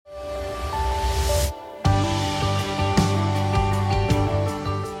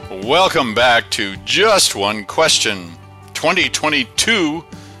Welcome back to Just One Question, 2022,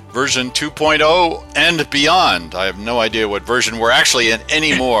 version 2.0 and beyond. I have no idea what version we're actually in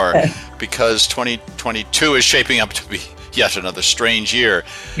anymore because 2022 is shaping up to be yet another strange year.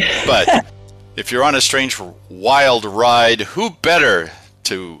 But if you're on a strange, wild ride, who better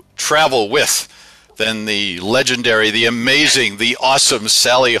to travel with than the legendary, the amazing, the awesome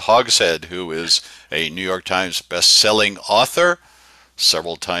Sally Hogshead, who is a New York Times best-selling author,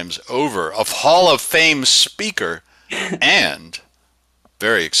 several times over, a Hall of Fame speaker, and,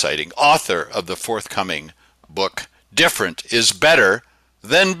 very exciting, author of the forthcoming book, Different is Better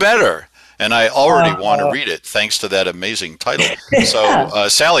Than Better. And I already want to read it, thanks to that amazing title. So,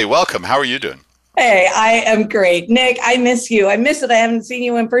 Sally, welcome. How are you doing? Hey, I am great. Nick, I miss you. I miss it. I haven't seen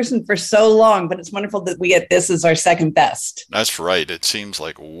you in person for so long, but it's wonderful that we get this as our second best. That's right. It seems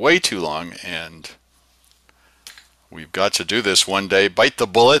like way too long, and we've got to do this one day, bite the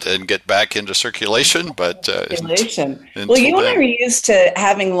bullet and get back into circulation. But well, you and I are used to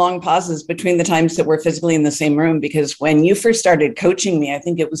having long pauses between the times that we're physically in the same room, because when you first started coaching me, I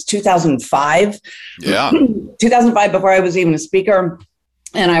think it was 2005. Yeah. 2005, before I was even a speaker.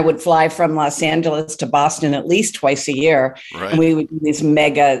 And I would fly from Los Angeles to Boston at least twice a year. Right. And we would do these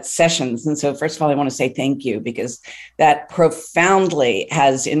mega sessions. And so first of all, I want to say thank you, because that profoundly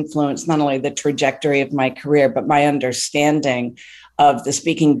has influenced not only the trajectory of my career, but my understanding of the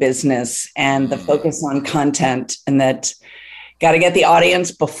speaking business and the focus on content, and that got to get the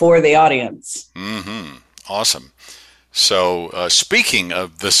audience before the audience. Mm-hmm. Awesome. So speaking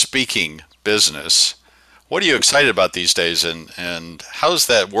of the speaking business, what are you excited about these days, and how's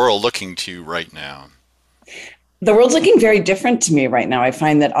that world looking to you right now? The world's looking very different to me right now. I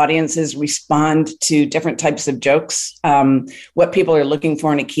find that audiences respond to different types of jokes. What people are looking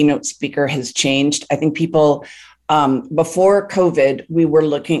for in a keynote speaker has changed. I think people, before COVID, we were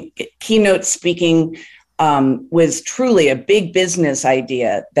looking at keynote speaking was truly a big business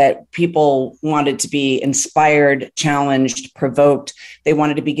idea that people wanted to be inspired, challenged, provoked. They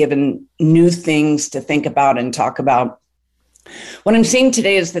wanted to be given new things to think about and talk about. What I'm seeing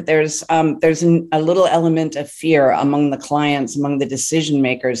today is that there's a little element of fear among the clients, among the decision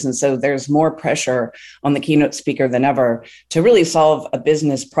makers. And so there's more pressure on the keynote speaker than ever to really solve a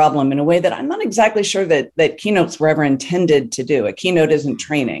business problem in a way that I'm not exactly sure that keynotes were ever intended to do. A keynote isn't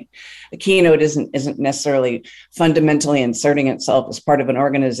training. A keynote isn't necessarily fundamentally inserting itself as part of an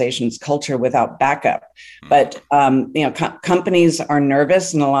organization's culture without backup. But companies are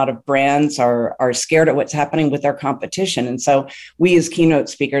nervous, and a lot of brands are scared at what's happening with their competition. And so we as keynote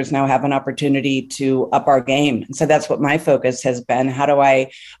speakers now have an opportunity to up our game. And so that's what my focus has been. How do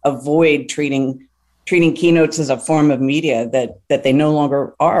I avoid treating keynotes as a form of media that they no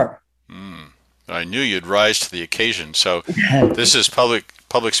longer are? I knew you'd rise to the occasion. So this is public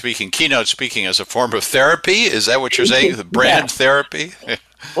speaking, keynote speaking as a form of therapy. Is that what you're saying? The brand therapy?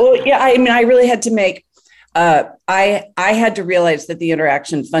 Well, yeah, I mean, I really had to make, I had to realize that the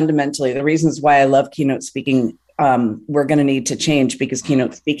interaction fundamentally, the reasons why I love keynote speaking, we're going to need to change, because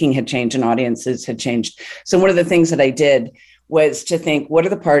keynote speaking had changed and audiences had changed. So one of the things that I did was to think, what are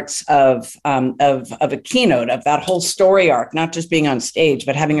the parts of a keynote, of that whole story arc, not just being on stage,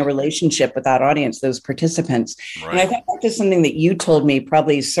 but having a relationship with that audience, those participants. Right. And I thought back to something that you told me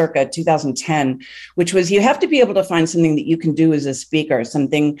probably circa 2010, which was you have to be able to find something that you can do as a speaker,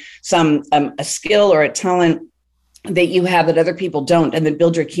 a skill or a talent that you have that other people don't, and then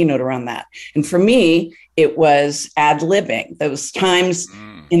build your keynote around that. And for me, it was ad-libbing, those times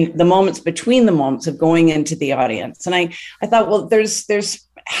in the moments between the moments of going into the audience. And I thought, well, there's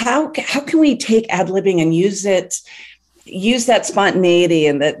how can we take ad-libbing and use that spontaneity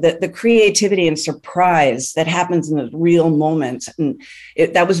and the creativity and surprise that happens in the real moments. And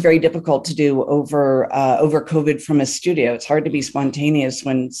that was very difficult to do over COVID from a studio. It's hard to be spontaneous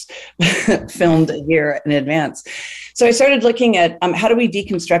when it's filmed a year in advance. So I started looking at how do we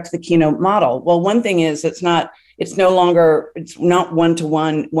deconstruct the keynote model? Well, one thing is it's not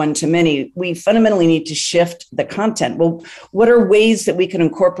one-to-one, one-to-many. We fundamentally need to shift the content. Well, what are ways that we can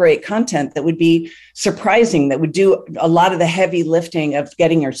incorporate content that would be surprising, that would do a lot of the heavy lifting of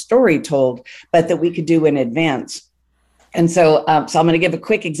getting your story told, but that we could do in advance? And so I'm going to give a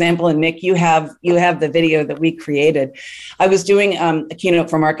quick example. And Nick, you have the video that we created. I was doing a keynote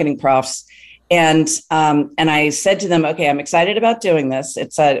for marketing profs. And I said to them, okay, I'm excited about doing this.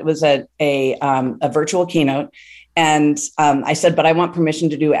 It was a virtual keynote. And I said, but I want permission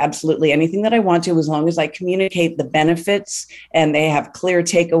to do absolutely anything that I want to, as long as I communicate the benefits and they have clear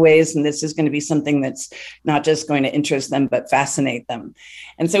takeaways. And this is going to be something that's not just going to interest them, but fascinate them.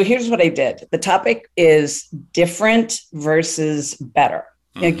 And so here's what I did. The topic is different versus better.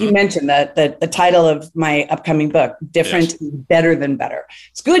 You mentioned that the title of my upcoming book, Different is Better Than Better.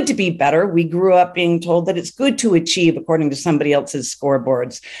 It's good to be better. We grew up being told that it's good to achieve according to somebody else's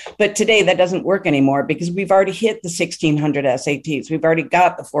scoreboards. But today that doesn't work anymore because we've already hit the 1600 SATs. We've already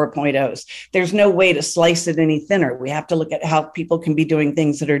got the 4.0s. There's no way to slice it any thinner. We have to look at how people can be doing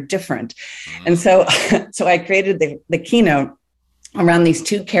things that are different. And so I created the keynote around these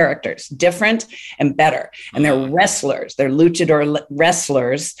two characters, different and better. And they're wrestlers. They're luchador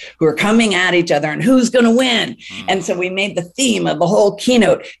wrestlers who are coming at each other and who's going to win. And so we made the theme of the whole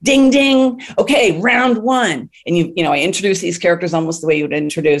keynote, ding, ding. Okay, round one. And I introduce these characters almost the way you would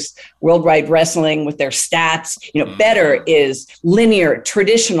introduce worldwide wrestling with their stats. Better is linear,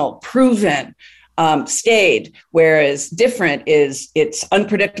 traditional, proven, stayed, whereas different is it's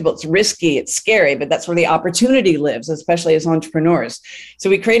unpredictable, it's risky, it's scary, but that's where the opportunity lives, especially as entrepreneurs. So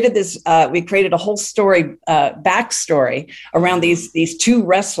we created a whole story, backstory around these two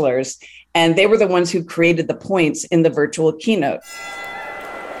wrestlers, and they were the ones who created the points in the virtual keynote.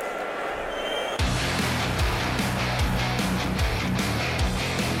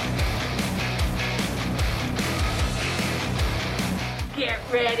 Get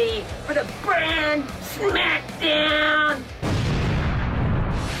ready for the brand smackdown!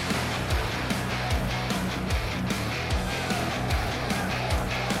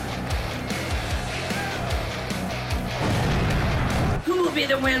 Who will be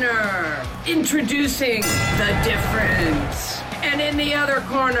the winner? Introducing the difference. And in the other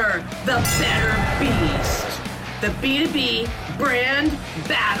corner, the better beast. The B2B brand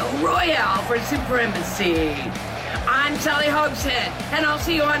battle royale for supremacy. I'm Sally Hogshead, and I'll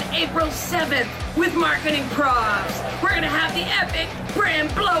see you on April 7th with Marketing Profs. We're going to have the epic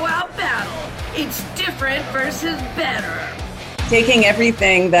brand blowout battle. It's different versus better. Taking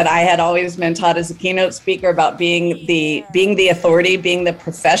everything that I had always been taught as a keynote speaker about being the authority, being the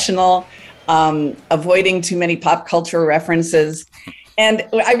professional, avoiding too many pop culture references. And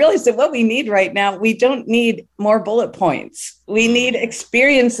I realized that what we need right now, we don't need more bullet points. We need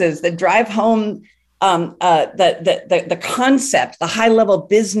experiences that drive home the concept, the high level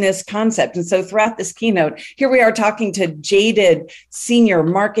business concept. And so throughout this keynote, here we are talking to jaded senior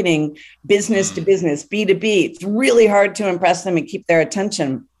marketing, business to business, B2B. It's really hard to impress them and keep their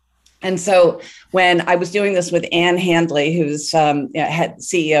attention. And so when I was doing this with Ann Handley, who's head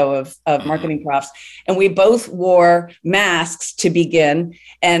CEO of Marketing Profs, and we both wore masks to begin,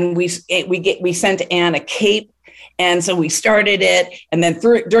 and we sent Ann a cape. And so we started it. And then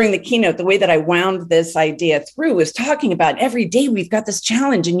during the keynote, the way that I wound this idea through was talking about every day we've got this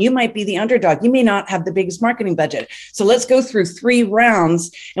challenge and you might be the underdog. You may not have the biggest marketing budget. So let's go through 3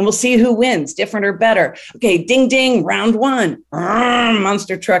 rounds and we'll see who wins, different or better. Okay, ding, ding, round 1,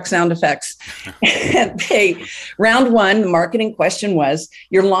 monster truck sound effects. Round 1, the marketing question was,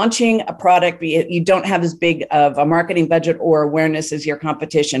 you're launching a product, you don't have as big of a marketing budget or awareness as your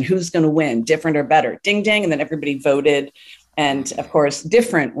competition. Who's going to win, different or better? Ding, ding. And then everybody voted. And of course,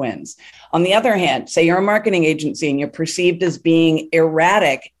 different wins. On the other hand, say you're a marketing agency and you're perceived as being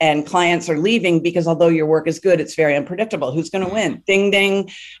erratic and clients are leaving because although your work is good, it's very unpredictable. Who's going to win? Ding, ding.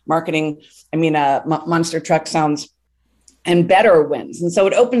 Monster truck sounds and better wins. And so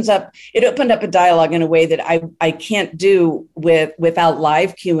it opened up a dialogue in a way that I can't do without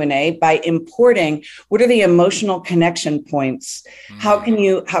live Q&A by importing what are the emotional connection points? How can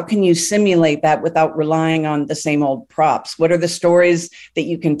you simulate that without relying on the same old props? What are the stories that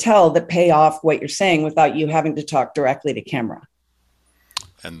you can tell that pay off what you're saying without you having to talk directly to camera?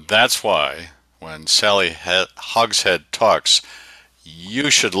 And that's why when Sally Hogshead talks,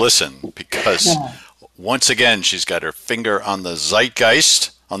 you should listen because once again, she's got her finger on the zeitgeist,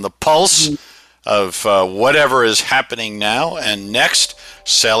 on the pulse of whatever is happening now. And next,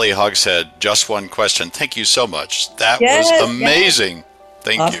 Sally Hogshead, just one question. Thank you so much. That was amazing.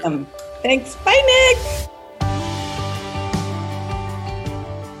 Thank you. Thanks. Bye, Nick.